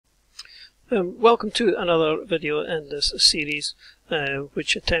Welcome to another video in this series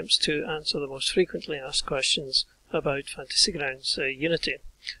which attempts to answer the most frequently asked questions about Fantasy Grounds Unity.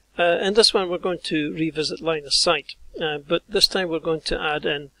 In this one we're going to revisit line of sight, but this time we're going to add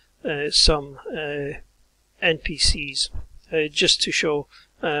in some NPCs just to show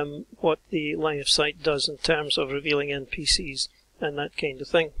what the line of sight does in terms of revealing NPCs and that kind of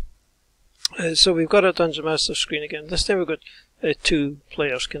thing. So we've got our Dungeon Master screen again. This time we've got two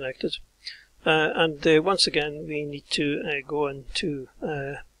players connected. And once again we need to go in to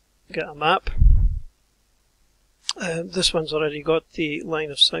get a map. This one's already got the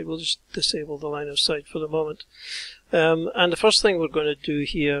line of sight. We'll just disable the line of sight for the moment. And the first thing we're going to do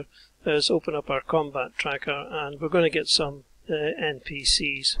here is open up our combat tracker, and we're going to get some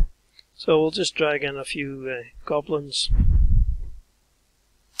NPCs. So we'll just drag in a few goblins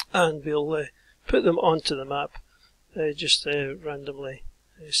and we'll put them onto the map just randomly.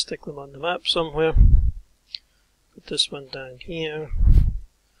 Stick them on the map somewhere. Put this one down here.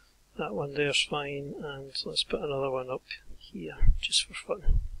 That one there's fine, and let's put another one up here just for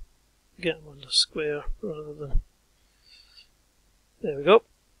fun. Get them on the square rather than. There we go.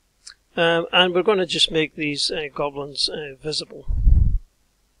 And we're going to just make these goblins visible.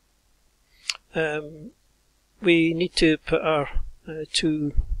 We need to put our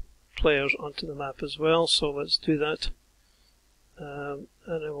two players onto the map as well, so let's do that. And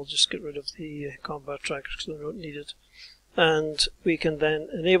then we'll just get rid of the combat tracker because we don't need it. And we can then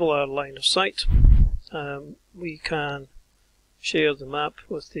enable our line of sight. We can share the map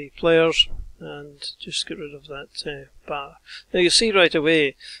with the players and just get rid of that bar. Now you see right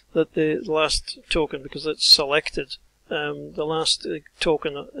away that the last token, because it's selected, the last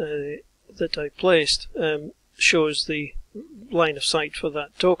token that I placed shows the line of sight for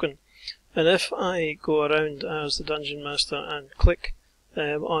that token. And if I go around as the Dungeon Master and click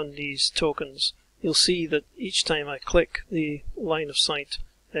on these tokens, you'll see that each time I click, the line of sight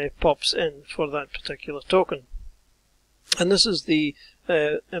pops in for that particular token. And this is the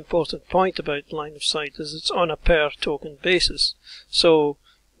important point about line of sight, is it's on a per token basis. So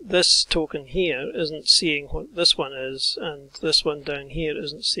this token here isn't seeing what this one is, and this one down here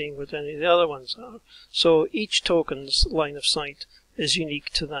isn't seeing what any of the other ones are. So each token's line of sight is unique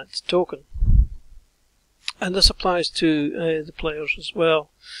to that token. And this applies to the players as well.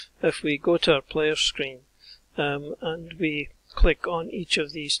 If we go to our player screen and we click on each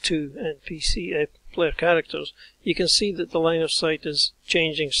of these two NPC player characters, you can see that the line of sight is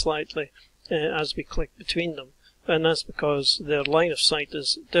changing slightly as we click between them, and that's because their line of sight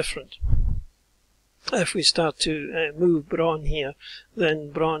is different. If we start to move Bron here,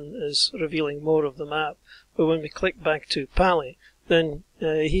 then Bron is revealing more of the map, but when we click back to Pally, then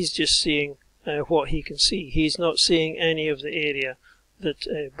he's just seeing what he can see. He's not seeing any of the area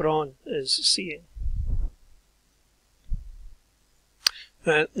that Bron is seeing.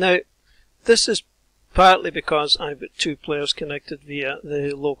 Now, this is partly because I've got two players connected via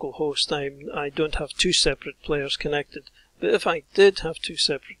the local host. I don't have two separate players connected, but if I did have two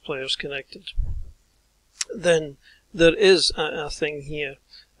separate players connected, then there is a thing here.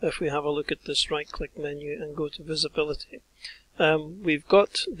 If we have a look at this right-click menu and go to Visibility, we've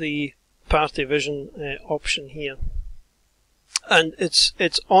got the Party Vision option here, and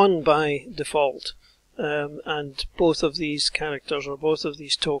it's on by default, and both of these characters or both of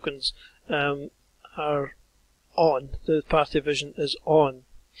these tokens are on. The Party Vision is on,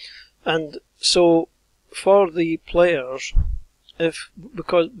 and so for the players,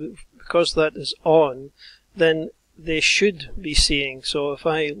 because that is on, then they should be seeing. So if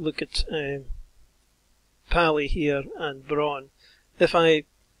I look at Pally here and Bron, if I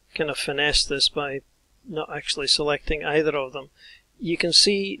kind of finesse this by not actually selecting either of them, you can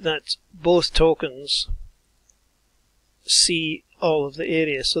see that both tokens see all of the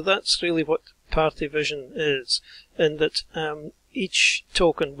area. So that's really what Party Vision is, in that each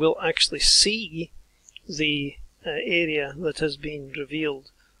token will actually see the area that has been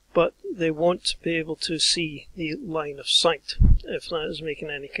revealed, but they won't be able to see the line of sight, if that is making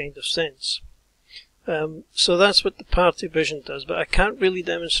any kind of sense. So that's what the Party Vision does, but I can't really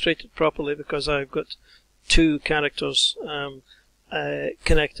demonstrate it properly because I've got two characters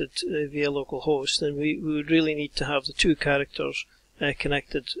connected via localhost, and we would really need to have the two characters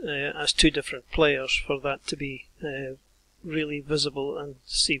connected as two different players for that to be really visible and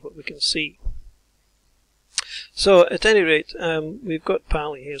see what we can see. So at any rate, we've got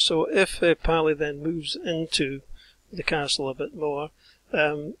Pally here. So if Pally then moves into the castle a bit more,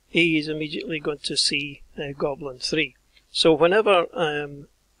 he is immediately going to see Goblin 3. So whenever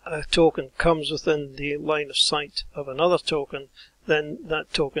a token comes within the line of sight of another token, then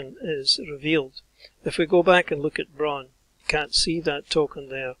that token is revealed. If we go back and look at Bron, you can't see that token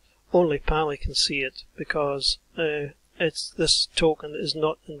there. Only Pally can see it because this token is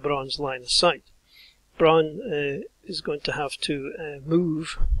not in Bron's line of sight. Bron is going to have to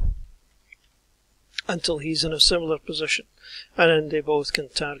move until he's in a similar position, and then they both can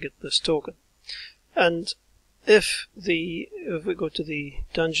target this token. And if we go to the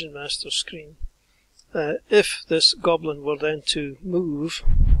Dungeon Master screen, if this goblin were then to move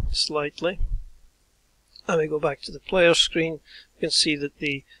slightly, and we go back to the player screen, you can see that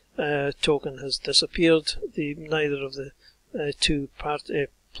the token has disappeared. Neither of the two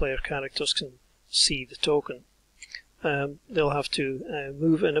player characters can see the token. They'll have to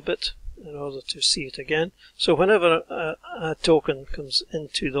move in a bit in order to see it again. So whenever a token comes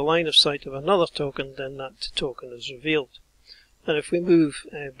into the line of sight of another token, then that token is revealed. And if we move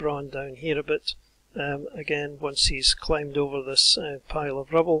Bron down here a bit, again, once he's climbed over this pile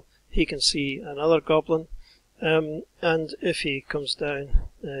of rubble, he can see another goblin. And if he comes down,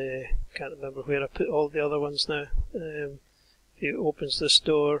 can't remember where I put all the other ones now. If he opens this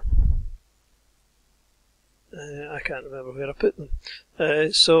door, I can't remember where I put them.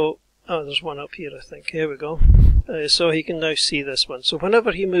 Oh, there's one up here, I think. Here we go. So he can now see this one. So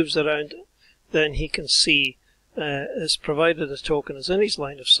whenever he moves around, then he can see, as provided a token is in his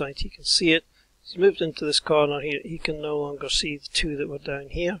line of sight, he can see it. He's moved into this corner here, he can no longer see the two that were down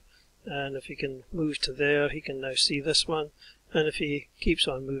here. And if he can move to there, he can now see this one. And if he keeps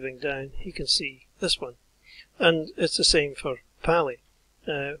on moving down, he can see this one. And it's the same for Pally.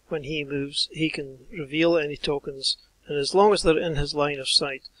 When he moves, he can reveal any tokens, and as long as they're in his line of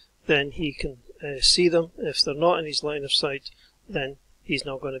sight, then he can see them. If they're not in his line of sight, then he's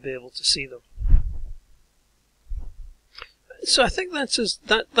not going to be able to see them. So I think that's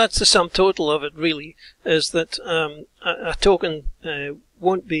the sum total of it, really, is that a token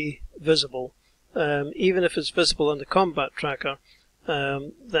won't be visible. Even if it's visible on the combat tracker,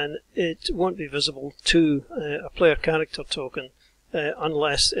 then it won't be visible to a player character token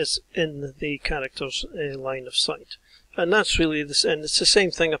unless it's in the character's line of sight. And that's really this, and it's the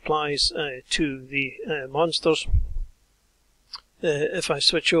same thing applies to the monsters. If I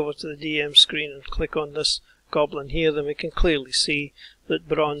switch over to the DM screen and click on this goblin here, then we can clearly see that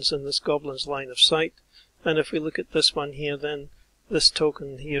Bron's in this goblin's line of sight. And if we look at this one here, then this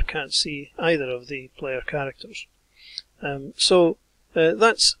token here can't see either of the player characters.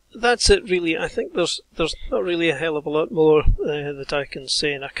 That's it, really. I think there's not really a hell of a lot more that I can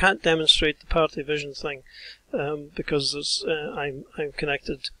say, and I can't demonstrate the party vision thing because I'm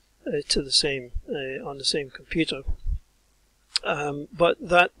connected to the same on the same computer. But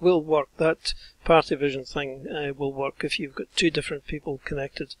that will work. That party vision thing will work if you've got two different people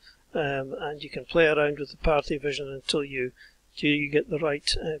connected, and you can play around with the party vision until you get the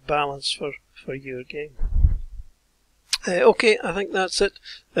right balance for your game. Okay, I think that's it.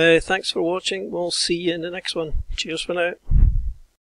 Thanks for watching. We'll see you in the next one. Cheers for now.